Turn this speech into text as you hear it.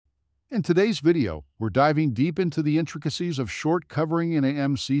In today's video, we're diving deep into the intricacies of short covering in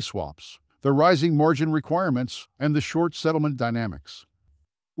AMC swaps, the rising margin requirements, and the short settlement dynamics.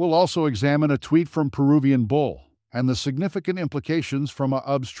 We'll also examine a tweet from Peruvian Bull and the significant implications from a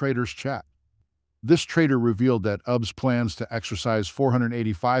UBS trader's chat. This trader revealed that UBS plans to exercise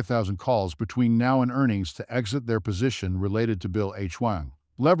 485,000 calls between now and earnings to exit their position related to Bill H1,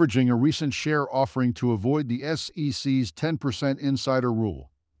 leveraging a recent share offering to avoid the SEC's 10% insider rule.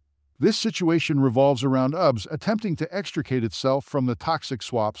 This situation revolves around UBS attempting to extricate itself from the toxic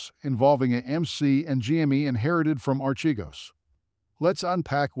swaps involving AMC and GME inherited from Archegos. Let's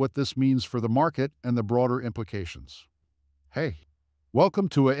unpack what this means for the market and the broader implications. Hey, welcome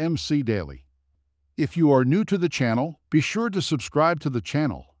to AMC Daily. If you are new to the channel, be sure to subscribe to the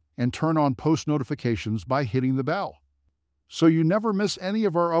channel and turn on post notifications by hitting the bell, so you never miss any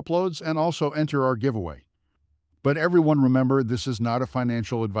of our uploads, and also enter our giveaway. But everyone remember, this is not a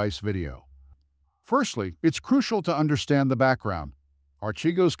financial advice video. Firstly, it's crucial to understand the background.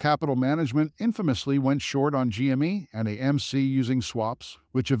 Archegos Capital Management infamously went short on GME and AMC using swaps,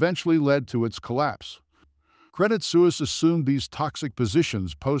 which eventually led to its collapse. Credit Suisse assumed these toxic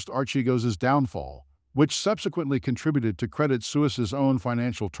positions post-Archegos' downfall, which subsequently contributed to Credit Suisse's own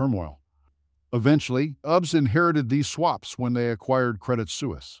financial turmoil. Eventually, UBS inherited these swaps when they acquired Credit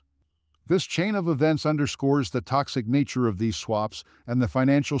Suisse. This chain of events underscores the toxic nature of these swaps and the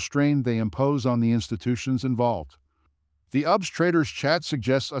financial strain they impose on the institutions involved. The UBS traders chat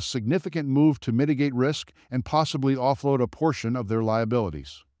suggests a significant move to mitigate risk and possibly offload a portion of their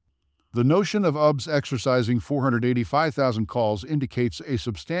liabilities. The notion of UBS exercising 485,000 calls indicates a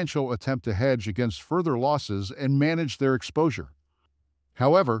substantial attempt to hedge against further losses and manage their exposure.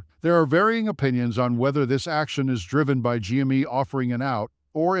 However, there are varying opinions on whether this action is driven by GME offering an out,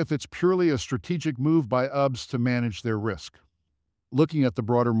 or if it's purely a strategic move by UBS to manage their risk. Looking at the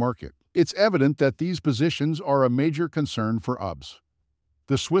broader market, it's evident that these positions are a major concern for UBS.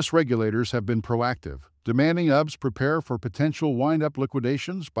 The Swiss regulators have been proactive, demanding UBS prepare for potential wind-up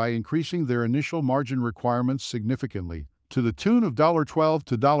liquidations by increasing their initial margin requirements significantly, to the tune of $12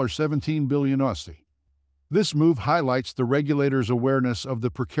 to $17 billion. This move highlights the regulators' awareness of the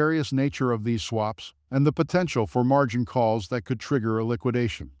precarious nature of these swaps and the potential for margin calls that could trigger a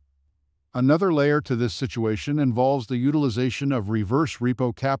liquidation. Another layer to this situation involves the utilization of reverse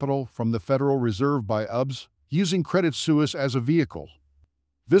repo capital from the Federal Reserve by UBS, using Credit Suisse as a vehicle.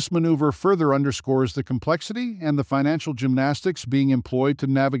 This maneuver further underscores the complexity and the financial gymnastics being employed to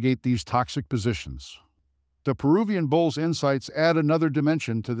navigate these toxic positions. The Peruvian Bull's insights add another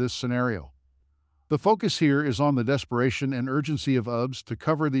dimension to this scenario. The focus here is on the desperation and urgency of UBS to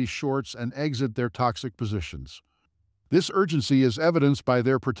cover these shorts and exit their toxic positions. This urgency is evidenced by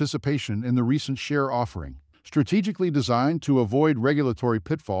their participation in the recent share offering, strategically designed to avoid regulatory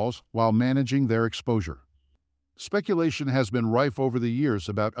pitfalls while managing their exposure. Speculation has been rife over the years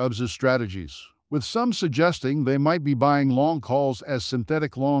about UBS's strategies, with some suggesting they might be buying long calls as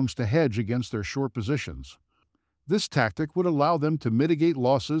synthetic longs to hedge against their short positions. This tactic would allow them to mitigate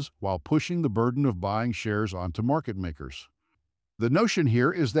losses while pushing the burden of buying shares onto market makers. The notion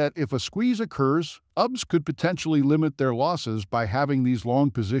here is that if a squeeze occurs, UBS could potentially limit their losses by having these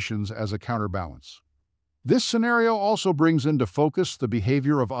long positions as a counterbalance. This scenario also brings into focus the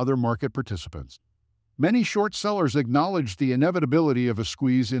behavior of other market participants. Many short sellers acknowledge the inevitability of a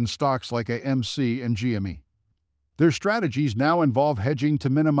squeeze in stocks like AMC and GME. Their strategies now involve hedging to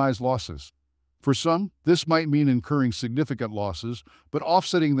minimize losses. For some, this might mean incurring significant losses, but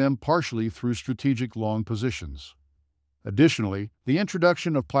offsetting them partially through strategic long positions. Additionally, the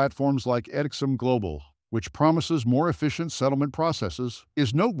introduction of platforms like AMC Global, which promises more efficient settlement processes,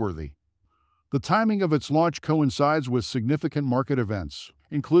 is noteworthy. The timing of its launch coincides with significant market events,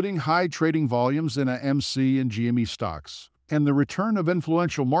 including high trading volumes in AMC and GME stocks, and the return of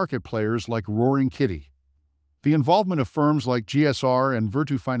influential market players like Roaring Kitty. The involvement of firms like GSR and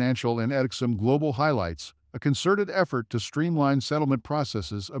Virtu Financial in AMC Global highlights a concerted effort to streamline settlement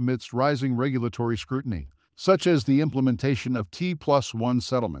processes amidst rising regulatory scrutiny, such as the implementation of T+1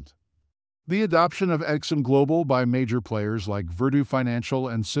 settlement. The adoption of AMC Global by major players like Virtu Financial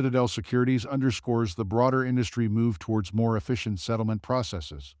and Citadel Securities underscores the broader industry move towards more efficient settlement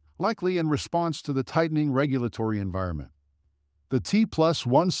processes, likely in response to the tightening regulatory environment. The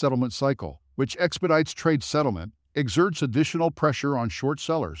T+1 settlement cycle, which expedites trade settlement, exerts additional pressure on short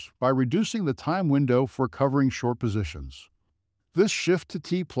sellers by reducing the time window for covering short positions. This shift to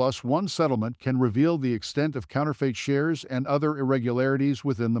T+1 settlement can reveal the extent of counterfeit shares and other irregularities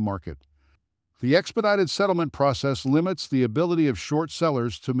within the market. The expedited settlement process limits the ability of short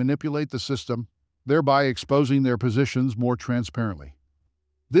sellers to manipulate the system, thereby exposing their positions more transparently.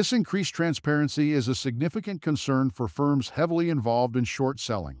 This increased transparency is a significant concern for firms heavily involved in short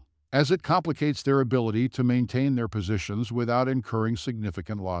selling, as it complicates their ability to maintain their positions without incurring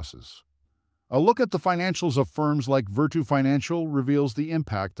significant losses. A look at the financials of firms like Virtu Financial reveals the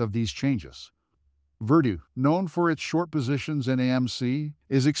impact of these changes. Virtu, known for its short positions in AMC,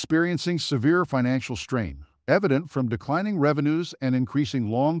 is experiencing severe financial strain, evident from declining revenues and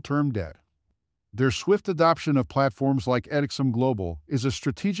increasing long-term debt. Their swift adoption of platforms like AMC Global is a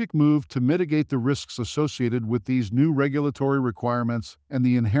strategic move to mitigate the risks associated with these new regulatory requirements and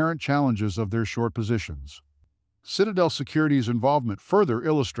the inherent challenges of their short positions. Citadel Securities' involvement further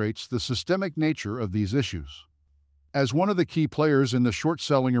illustrates the systemic nature of these issues. As one of the key players in the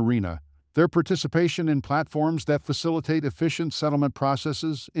short-selling arena, their participation in platforms that facilitate efficient settlement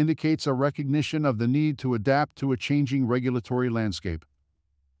processes indicates a recognition of the need to adapt to a changing regulatory landscape.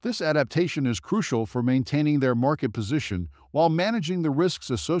 This adaptation is crucial for maintaining their market position while managing the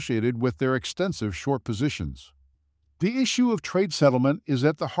risks associated with their extensive short positions. The issue of trade settlement is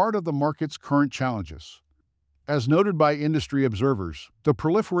at the heart of the market's current challenges. As noted by industry observers, the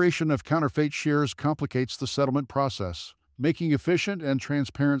proliferation of counterfeit shares complicates the settlement process, making efficient and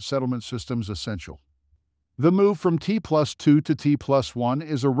transparent settlement systems essential. The move from T+2 to T+1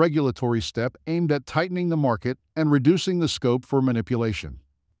 is a regulatory step aimed at tightening the market and reducing the scope for manipulation.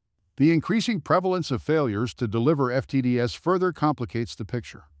 The increasing prevalence of failures to deliver FTDs further complicates the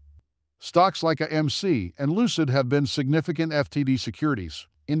picture. Stocks like AMC and Lucid have been significant FTD securities,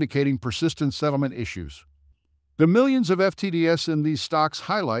 indicating persistent settlement issues. The millions of FTDs in these stocks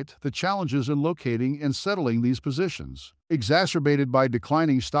highlight the challenges in locating and settling these positions, exacerbated by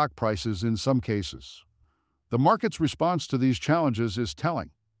declining stock prices in some cases. The market's response to these challenges is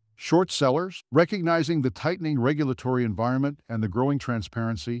telling. Short sellers, recognizing the tightening regulatory environment and the growing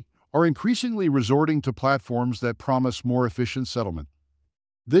transparency, are increasingly resorting to platforms that promise more efficient settlement.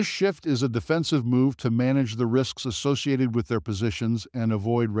 This shift is a defensive move to manage the risks associated with their positions and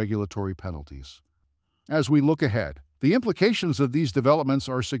avoid regulatory penalties. As we look ahead, the implications of these developments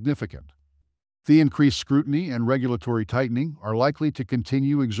are significant. The increased scrutiny and regulatory tightening are likely to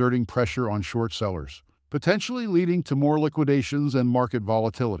continue exerting pressure on short sellers, potentially leading to more liquidations and market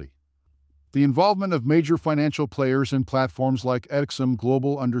volatility. The involvement of major financial players in platforms like AMC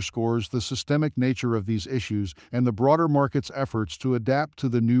Global underscores the systemic nature of these issues and the broader market's efforts to adapt to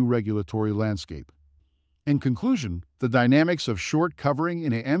the new regulatory landscape. In conclusion, the dynamics of short covering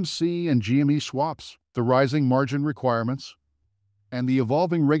in AMC and GME swaps, the rising margin requirements, and the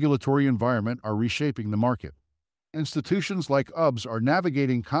evolving regulatory environment are reshaping the market. Institutions like UBS are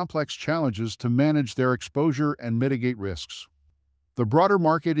navigating complex challenges to manage their exposure and mitigate risks. The broader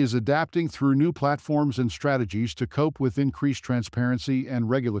market is adapting through new platforms and strategies to cope with increased transparency and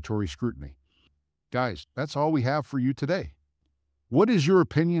regulatory scrutiny. Guys, that's all we have for you today. What is your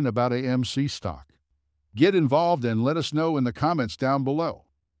opinion about AMC stock? Get involved and let us know in the comments down below.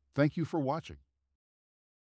 Thank you for watching.